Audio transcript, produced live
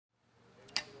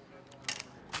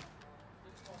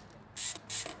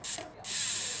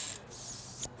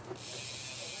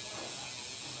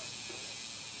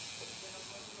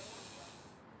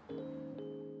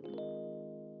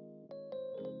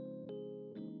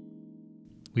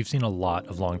We've seen a lot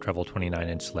of long travel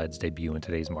 29-inch sleds debut in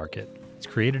today's market. It's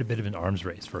created a bit of an arms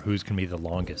race for who's going to be the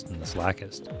longest and the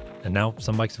slackest. And now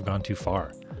some bikes have gone too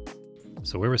far.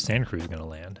 So where was Santa Cruz going to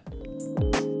land?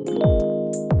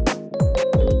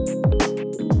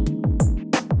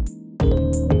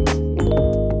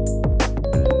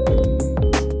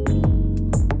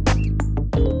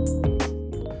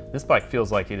 This bike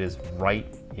feels like it is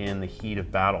right in the heat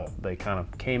of battle. They kind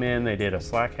of came in, they did a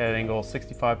slack head angle,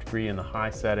 65° in the high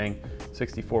setting,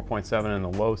 64.7 in the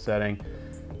low setting,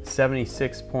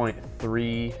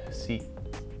 76.3 seat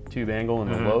tube angle in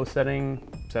the low setting,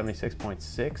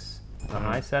 76.6 in the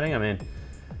high setting. I mean,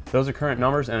 those are current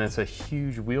numbers, and it's a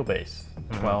huge wheelbase,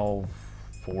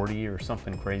 1240 or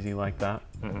something crazy like that.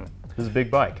 This is a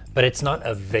big bike. But it's not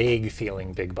a vague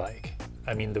feeling big bike.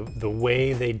 I mean, the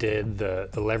way they did the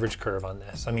leverage curve on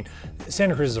this, I mean,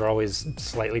 Santa Cruzes are always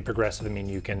slightly progressive. I mean,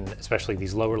 you can, especially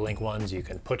these lower link ones, you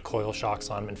can put coil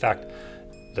shocks on them. In fact,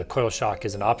 the coil shock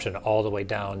is an option all the way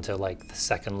down to like the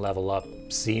second level up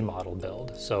C model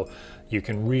build. So you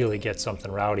can really get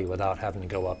something rowdy without having to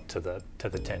go up to the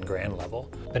 10 grand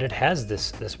level. But it has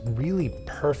this really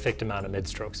perfect amount of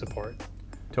mid-stroke support.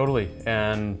 Totally,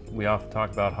 and we often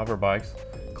talk about hover bikes.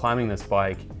 Climbing this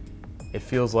bike, it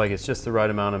feels like it's just the right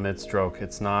amount of mid-stroke.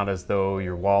 It's not as though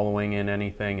you're wallowing in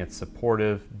anything. It's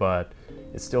supportive, but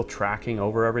it's still tracking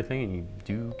over everything, and you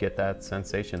do get that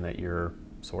sensation that you're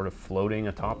sort of floating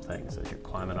atop things as you're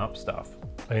climbing up stuff.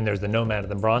 I mean, there's the Nomad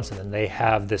and the Bronson, and they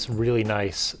have this really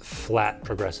nice flat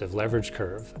progressive leverage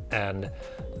curve, and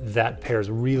that pairs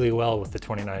really well with the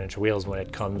 29-inch wheels when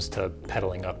it comes to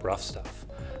pedaling up rough stuff.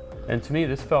 And to me,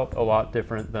 this felt a lot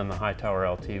different than the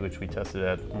Hightower LT, which we tested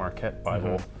at Marquette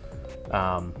Bible,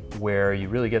 where you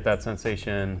really get that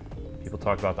sensation. People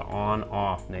talk about the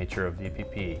on-off nature of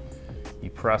VPP. You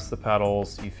press the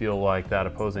pedals, you feel like that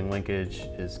opposing linkage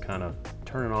is kind of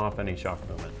turning off any shock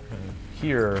movement.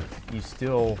 Here, you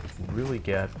still really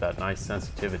get that nice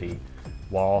sensitivity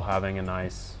while having a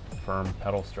nice firm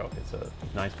pedal stroke. It's a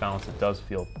nice balance. It does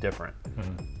feel different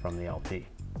from the LT.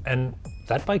 And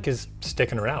that bike is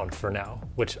sticking around for now,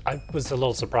 which I was a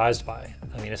little surprised by.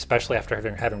 I mean, especially after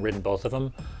having ridden both of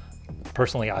them.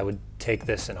 Personally, I would take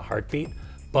this in a heartbeat,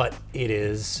 but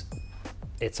it's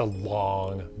a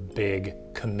long, big,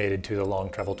 committed to the long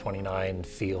travel 29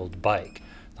 field bike.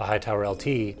 The Hightower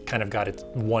LT kind of got its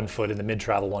one foot in the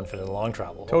mid-travel, one foot in the long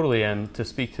travel. Totally, and to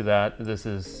speak to that, this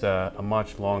is a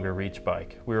much longer reach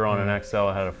bike. We were on an XL,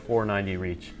 it had a 490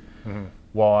 reach.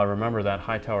 While I remember that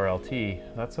Hightower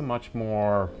LT, that's a much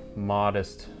more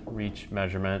modest reach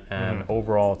measurement, and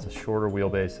overall it's a shorter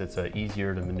wheelbase, it's an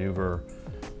easier to maneuver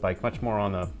bike, much more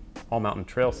on the all-mountain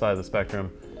trail side of the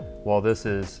spectrum. While this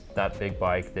is that big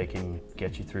bike, they can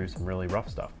get you through some really rough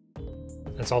stuff.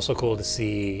 It's also cool to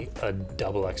see a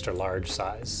double extra large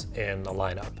size in the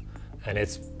lineup, and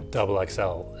it's double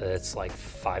XL. It's like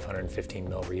 515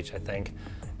 mil reach, I think.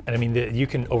 And I mean, you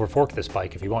can overfork this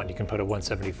bike if you want. You can put a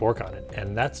 170 fork on it,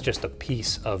 and that's just a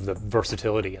piece of the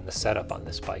versatility and the setup on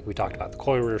this bike. We talked about the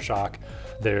coil rear shock.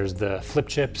 There's the flip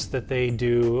chips that they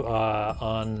do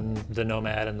on the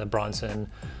Nomad and the Bronson,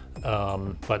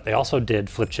 but they also did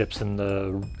flip chips in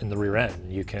the rear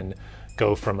end. You can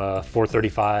go from a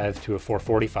 435 to a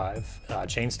 445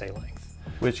 chainstay length,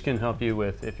 which can help you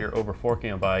with, if you're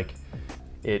overforking a bike,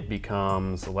 it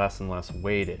becomes less and less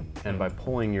weighted, and by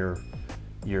pulling your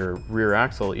rear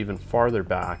axle even farther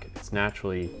back, it's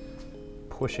naturally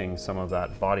pushing some of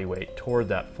that body weight toward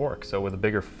that fork. So with a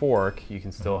bigger fork, you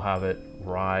can still have it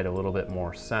ride a little bit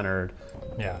more centered.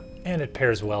 Yeah, and it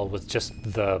pairs well with just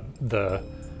the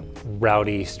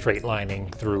rowdy straight lining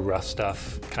through rough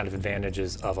stuff kind of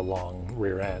advantages of a long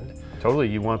rear end. Totally,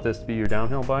 you want this to be your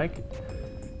downhill bike?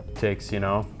 Takes, you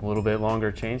know, a little bit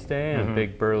longer chainstay and a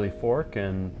big burly fork,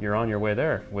 and you're on your way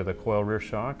there. With a coil rear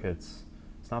shock, it's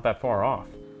not that far off.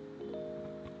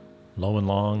 Low and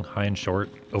long, high and short,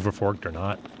 overforked or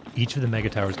not, each of the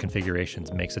Megatower's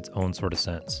configurations makes its own sort of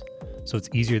sense. So it's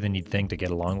easier than you'd think to get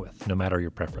along with, no matter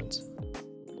your preference.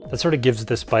 That sort of gives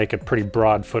this bike a pretty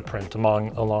broad footprint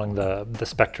along the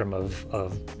spectrum of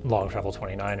long travel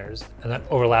 29ers. And that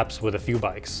overlaps with a few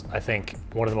bikes. I think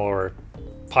one of the more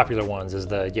popular ones is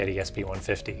the Yeti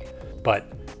SB150.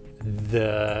 But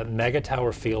the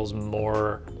Megatower feels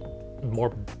more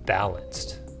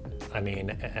balanced. I mean,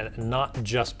 and not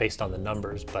just based on the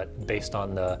numbers, but based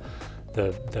on the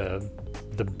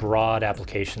broad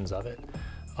applications of it.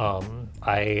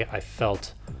 I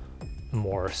felt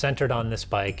more centered on this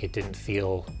bike. It didn't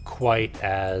feel quite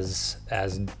as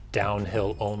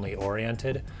downhill only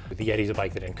oriented. The Yeti's a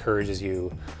bike that encourages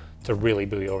you to really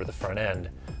buoy over the front end,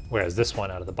 whereas this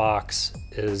one out of the box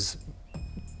is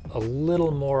a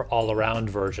little more all-around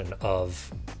version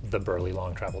of the Burley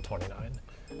Long Travel 29.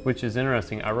 Which is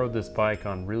interesting. I rode this bike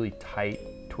on really tight,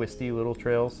 twisty little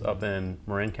trails up in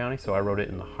Marin County, so I rode it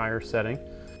in the higher setting.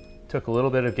 Took a little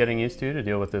bit of getting used to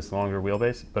deal with this longer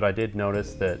wheelbase, but I did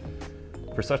notice that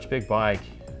for such a big bike,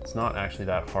 it's not actually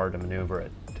that hard to maneuver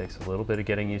it. It takes a little bit of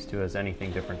getting used to, as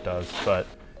anything different does, but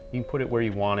you can put it where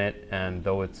you want it, and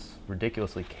though it's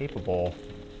ridiculously capable,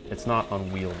 it's not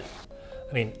unwieldy.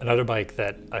 I mean, another bike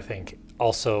that I think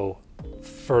also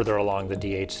further along the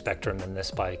DH spectrum than this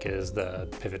bike is the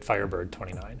Pivot Firebird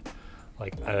 29.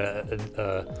 Like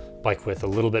a bike with a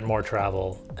little bit more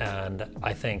travel, and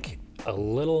I think a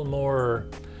little more,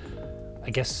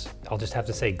 I guess I'll just have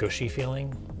to say, gushy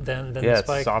feeling than this bike.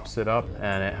 Yeah, it sops it up,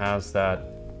 and it has that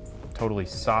totally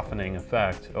softening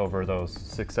effect over those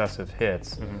successive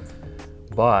hits.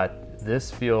 But this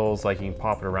feels like you can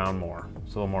pop it around more.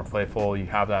 It's a little more playful. You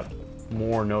have that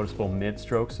more noticeable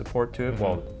mid-stroke support to it,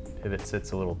 while the Pivot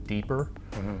sits a little deeper.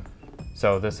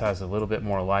 So this has a little bit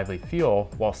more lively feel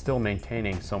while still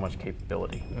maintaining so much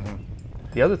capability.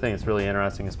 The other thing that's really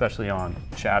interesting, especially on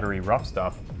chattery rough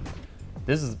stuff,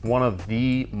 this is one of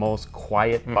the most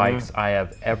quiet bikes I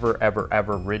have ever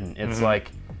ridden. It's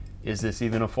like, is this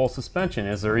even a full suspension?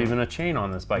 Is there even a chain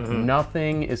on this bike?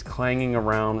 Nothing is clanging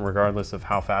around regardless of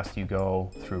how fast you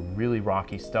go through really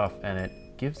rocky stuff, and it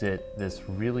gives it this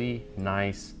really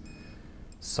nice,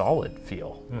 solid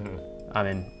feel. I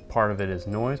mean, part of it is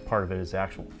noise, part of it is the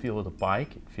actual feel of the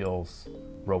bike. It feels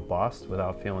robust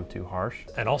without feeling too harsh.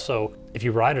 And also, if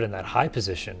you ride it in that high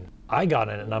position, I got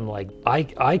in it and I'm like,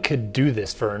 I could do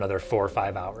this for another 4 or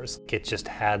 5 hours. It just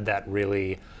had that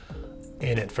really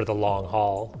in it for the long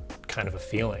haul kind of a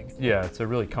feeling. Yeah, it's a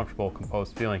really comfortable,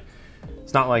 composed feeling.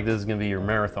 It's not like this is gonna be your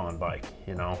marathon bike,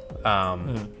 you know?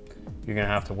 You're gonna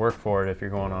have to work for it if you're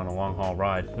going on a long haul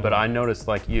ride. But I noticed,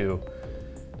 like you,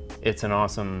 it's an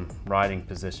awesome riding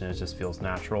position. It just feels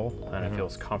natural, and it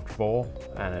feels comfortable,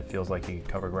 and it feels like you can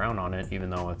cover ground on it, even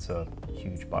though it's a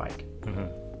huge bike.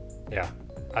 Yeah,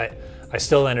 I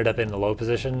still ended up in the low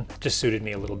position, just suited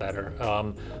me a little better.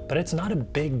 But it's not a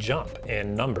big jump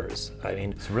in numbers. I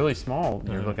mean, it's really small.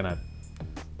 You're looking at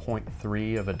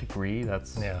 0.3 of a degree.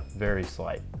 That's very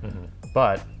slight.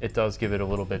 But it does give it a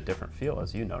little bit different feel,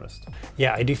 as you noticed.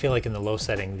 Yeah, I do feel like in the low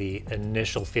setting, the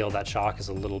initial feel of that shock is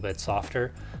a little bit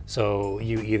softer. So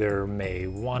you either may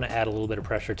want to add a little bit of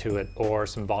pressure to it or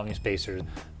some volume spacers.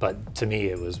 But to me,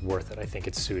 it was worth it. I think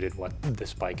it suited what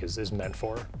this bike is meant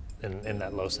for in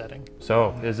that low setting.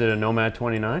 So is it a Nomad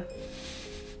 29?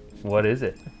 What is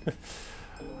it?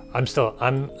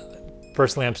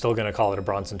 Personally, I'm still going to call it a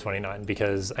Bronson 29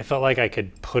 because I felt like I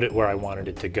could put it where I wanted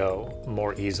it to go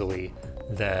more easily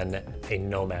than a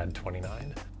Nomad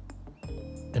 29.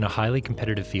 In a highly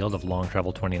competitive field of long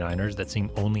travel 29ers that seem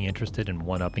only interested in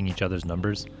one-upping each other's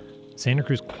numbers, Santa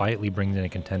Cruz quietly brings in a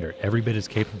contender every bit as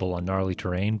capable on gnarly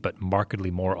terrain, but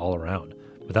markedly more all around,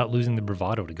 without losing the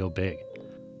bravado to go big.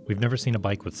 We've never seen a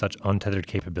bike with such untethered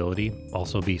capability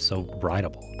also be so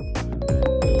rideable.